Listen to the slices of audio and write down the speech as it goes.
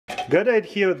Got it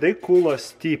here the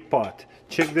coolest teapot.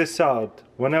 Check this out.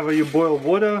 Whenever you boil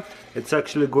water, it's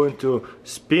actually going to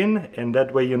spin, and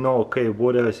that way you know, okay,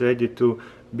 water is ready to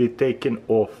be taken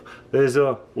off. There's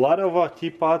a lot of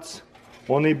teapots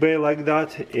on eBay like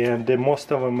that, and most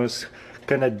of them is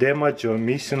kind of damaged or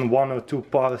missing one or two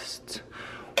parts.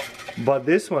 But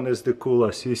this one is the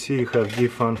coolest. You see, you have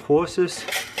different horses.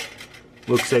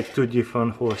 Looks like two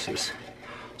different horses.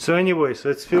 So anyways,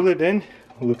 let's fill it in.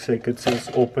 Looks like it says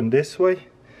open this way.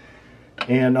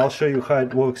 And I'll show you how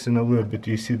it works in a little bit.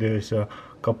 You see there's a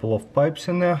couple of pipes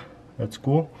in there. That's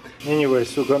cool.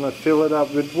 Anyways, we're gonna fill it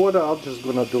up with water. I'm just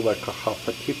gonna do like a half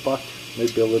a teapot,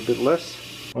 maybe a little bit less.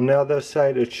 On the other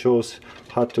side it shows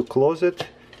how to close it.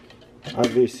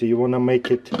 Obviously you wanna make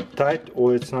it tight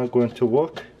or it's not going to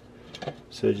work.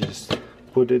 So just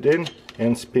put it in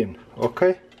and spin,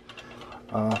 okay?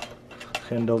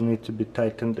 Handle need to be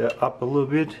tightened up a little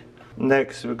bit.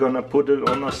 Next we're gonna put it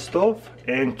on a stove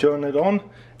and turn it on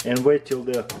and wait till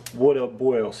the water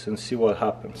boils and see what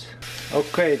happens.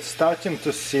 Okay, it's starting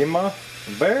to simmer.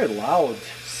 Very loud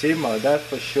simmer, that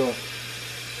for sure.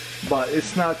 But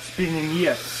it's not spinning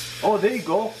yet. Oh, there you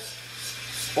go.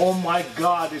 Oh my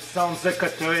god, it sounds like a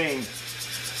train.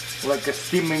 Like a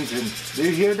steam engine. Do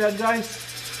you hear that, guys?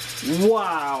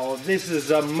 Wow, this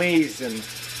is amazing.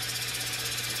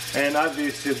 And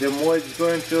obviously the more it's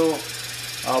going to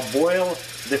boil,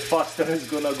 the faster it's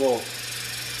gonna go.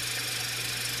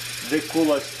 The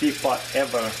coolest teapot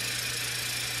ever.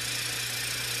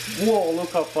 Whoa,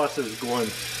 look how fast it's going.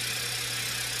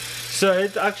 So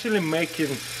it's actually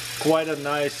making quite a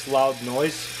nice loud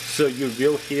noise, so you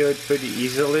will hear it pretty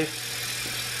easily.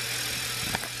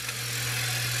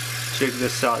 Check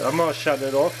this out. I'm gonna shut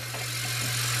it off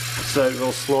so it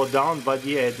will slow down, but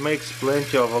yeah, it makes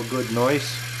plenty of a good noise.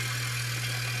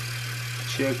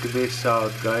 Check this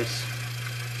out, guys.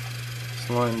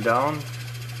 Slowing down.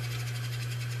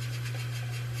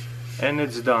 And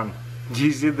it's done. Do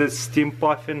you see the steam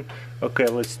puffing? Okay,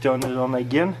 let's turn it on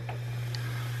again.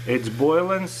 It's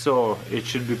boiling, so it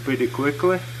should be pretty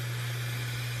quickly.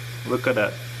 Look at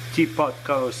that. Teapot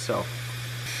carousel.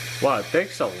 Wow, it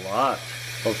takes a lot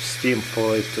of steam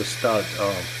for it to start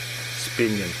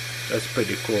spinning. That's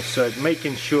pretty cool. So it's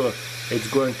making sure it's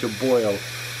going to boil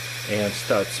and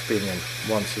start spinning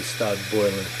once it starts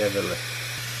boiling heavily.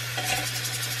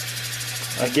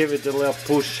 I give it a little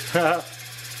push.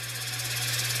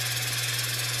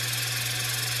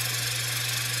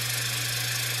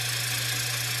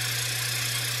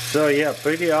 So yeah,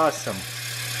 pretty awesome.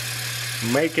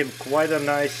 Making quite a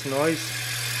nice noise.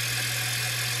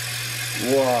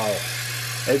 Wow,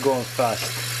 it's going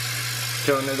fast.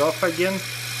 Turn it off again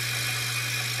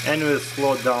and we'll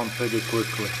slow down pretty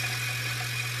quickly.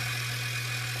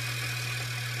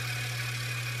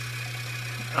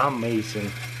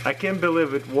 Amazing. I can't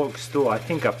believe it works too. I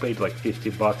think I paid like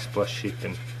 50 bucks plus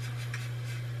shipping.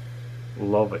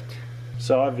 Love it.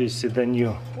 So obviously then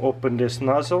you open this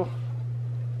nozzle.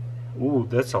 Ooh,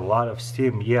 that's a lot of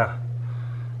steam, yeah.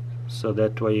 So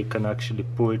that way you can actually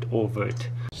pour it over it.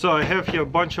 So I have here a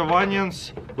bunch of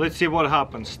onions. Let's see what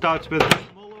happens. Start with the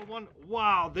smaller one.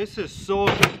 Wow, this is so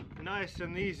nice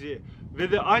and easy.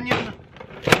 With the onion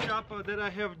chopper that I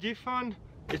have different,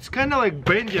 it's kind of like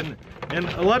bending, and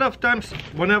a lot of times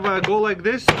whenever I go like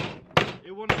this,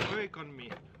 it won't break on me.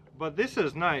 But this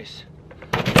is nice.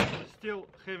 Still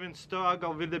having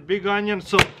struggle with the big onion,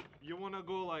 so you want to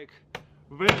go like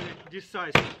very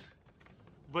decisive.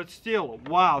 But still,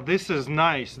 wow, this is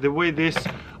nice. The way this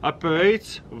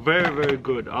operates, very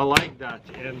good. I like that,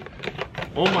 and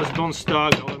almost don't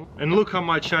struggle. And look how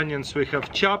much onions we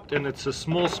have chopped, and it's a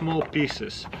small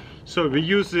pieces. So we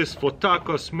use this for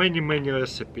tacos, many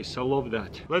recipes. I love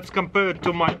that. Let's compare it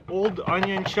to my old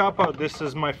onion chopper. This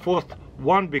is my fourth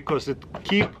one because it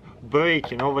keep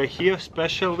breaking over here,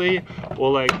 especially,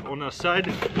 or like on the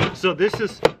side. So this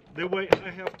is the way I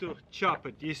have to chop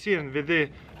it. You see, and with the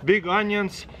big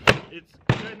onions, it's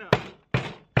kind of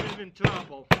having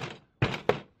trouble.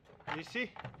 You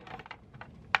see?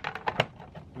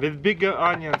 With bigger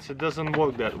onions, it doesn't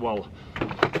work that well.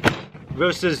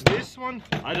 Versus this one,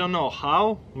 I don't know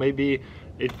how. Maybe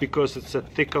it's because it's a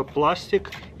thicker plastic.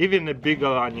 Even a bigger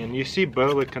onion, you see,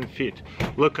 barely can fit.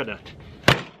 Look at that.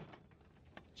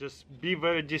 Just be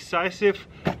very decisive,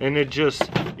 and it just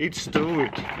eats through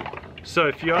it. So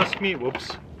if you ask me,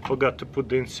 whoops, forgot to put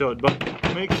the insert,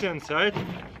 but makes sense, right?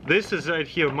 This is right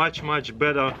here much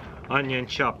better onion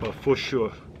chopper for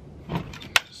sure.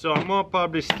 So I'm gonna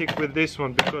probably stick with this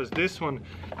one because this one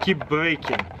keep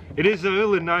breaking. It is a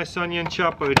really nice onion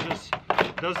chopper, it just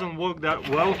doesn't work that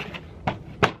well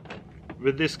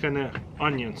with this kind of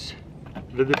onions.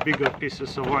 with the bigger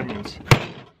pieces of onions.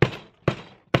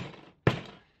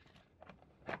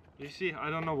 You see, I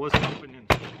don't know what's happening.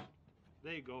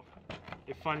 There you go.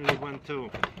 It finally went through.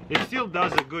 It still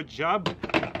does a good job.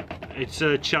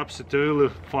 It chops it really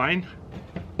fine.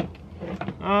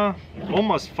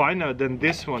 Almost finer than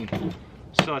this one.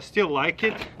 So I still like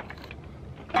it.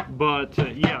 But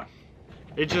yeah,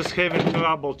 it's just having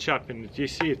trouble chopping it. You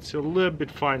see, it's a little bit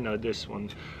finer, this one.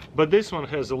 But this one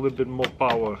has a little bit more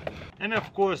power. And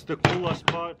of course, the coolest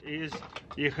part is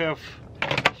you have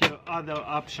here other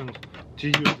options to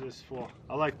use this for.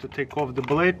 I like to take off the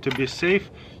blade to be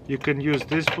safe. You can use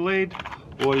this blade,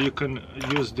 or you can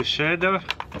use the shredder,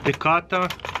 the cutter,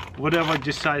 whatever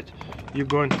decide you're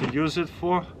going to use it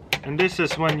for. And this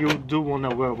is when you do want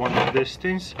to wear one of these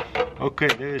things. Okay,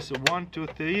 there is 1, 2,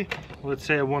 3. Let's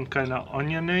say I want kind of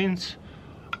onion rings.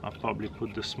 I'll probably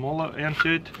put the smaller end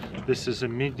to it. This is a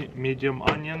medium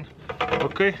onion.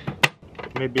 Okay,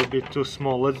 maybe a bit too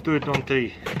small. Let's do it on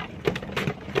 3.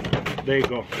 There you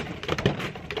go.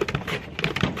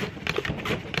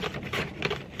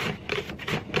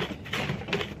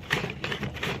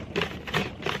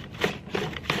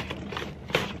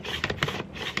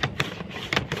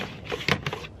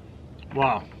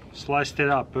 Wow, sliced it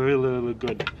up really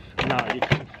good. Now you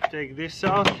can take this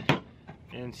out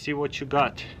and see what you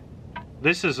got.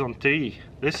 This is on 3.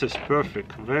 This is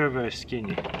perfect. Very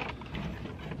skinny.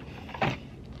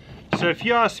 So if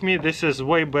you ask me, this is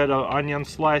way better onion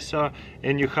slicer,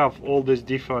 and you have all these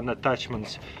different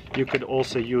attachments you could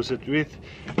also use it with,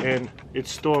 and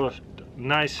it's stored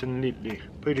nice and neatly.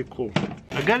 Pretty cool.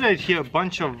 I got right here a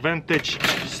bunch of vintage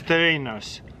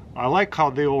strainers. I like how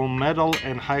they're all metal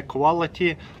and high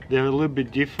quality. They're a little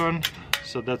bit different,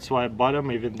 so that's why I bought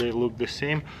them, even they look the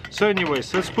same. So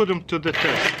anyways, let's put them to the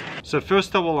test. So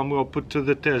first of all, I'm gonna put to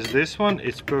the test this one.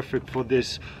 It's perfect for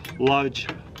this large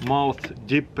mouth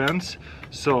deep pans.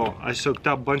 So I soaked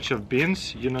up a bunch of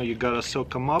beans. You know, you gotta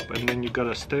soak them up and then you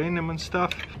gotta strain them and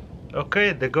stuff.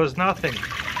 Okay, there goes nothing.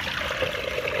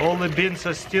 All the beans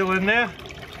are still in there.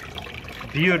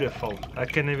 Beautiful. I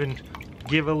can even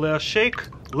give a little shake.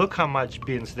 Look how much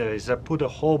beans there is. I put a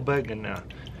whole bag in there,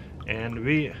 and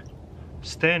we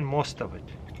strain most of it.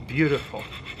 Beautiful.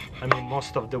 I mean,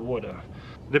 most of the water.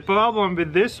 The problem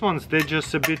with these ones, they're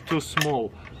just a bit too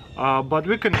small, but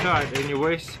we can try it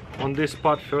anyways on this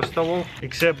part first of all.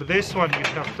 Except this one, you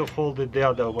have to hold it the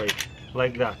other way,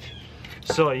 like that.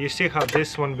 So you see how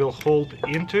this one will hold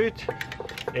into it,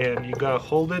 and you gotta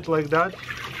hold it like that.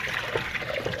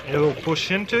 It will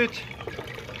push into it.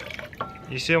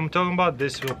 You see what I'm talking about?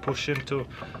 This will push into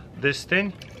this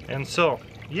thing. And so,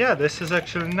 yeah, this is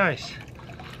actually nice.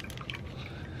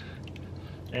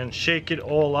 And shake it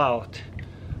all out.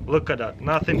 Look at that.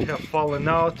 Nothing have fallen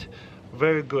out.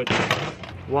 Very good.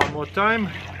 One more time.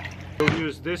 We'll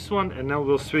use this one and then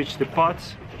we'll switch the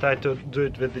pots. Try to do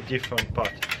it with a different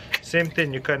pot. Same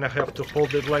thing, you kind of have to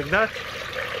hold it like that.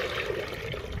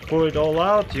 Pour it all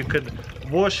out. You could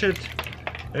wash it,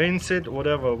 rinse it,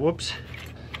 whatever. Whoops.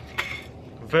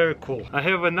 Very cool. I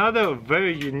have another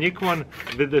very unique one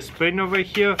with the spring over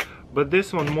here, but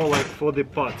this one more like for the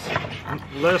pots.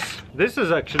 This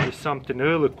is actually something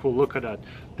really cool. Look at that.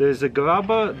 There's a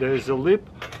grabber, there's a lip,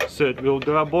 so it will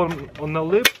grab on the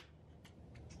lip.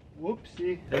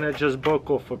 Whoopsie. And I just broke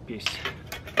off a piece.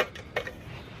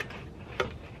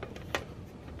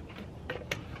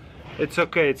 It's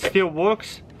okay, it still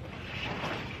works.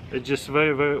 It's just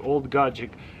very old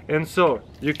gadget. And so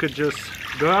you could just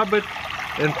grab it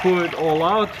and pour it all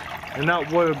out and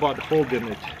not worry about holding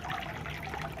it.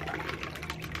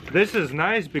 This is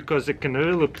nice because it can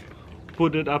really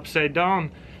put it upside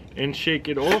down and shake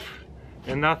it off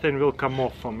and nothing will come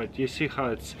off from it. You see how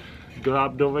it's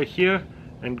grabbed over here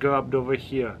and grabbed over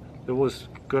here. There was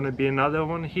gonna be another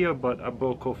one here, but I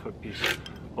broke off a piece.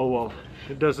 Oh well,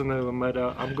 it doesn't really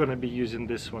matter. I'm gonna be using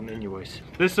this one anyways.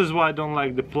 This is why I don't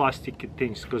like the plastic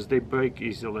things, because they break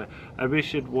easily. I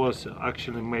wish it was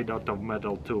actually made out of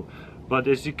metal too. But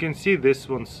as you can see, this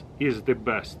one is the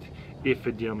best if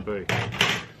it didn't break.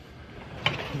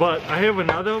 But I have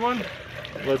another one.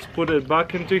 Let's put it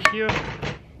back into here.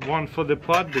 One for the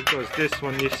pot, because this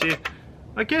one, you see,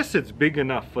 I guess it's big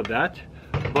enough for that,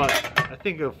 but I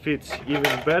think it fits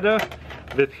even better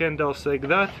with handles like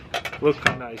that. Look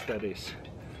how nice that is.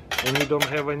 And you don't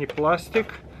have any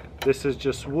plastic. This is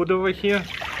just wood over here,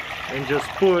 and just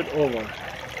pour it over.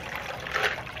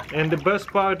 And the best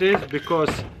part is,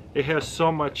 because it has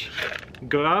so much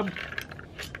grab,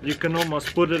 you can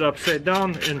almost put it upside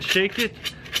down and shake it.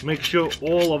 Make sure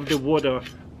all of the water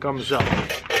comes out.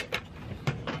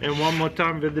 And one more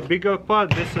time with the bigger part,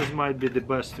 this might be the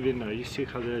best winner. You see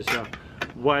how there's a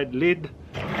wide lid,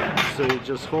 So you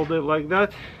just hold it like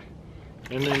that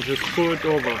and then just pull it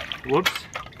over. Whoops,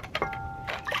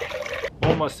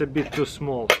 almost a bit too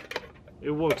small.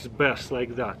 It works best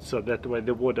like that, so that way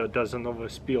the water doesn't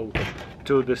overspill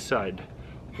to the side.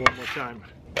 One more time,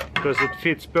 because it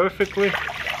fits perfectly.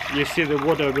 You see the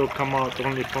water will come out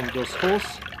only from those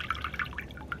holes.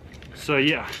 So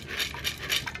yeah.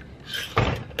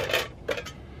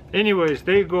 Anyways,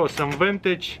 there you go, some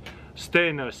vintage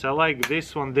stainers. I like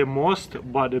this one the most,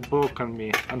 but it broke on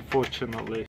me, unfortunately.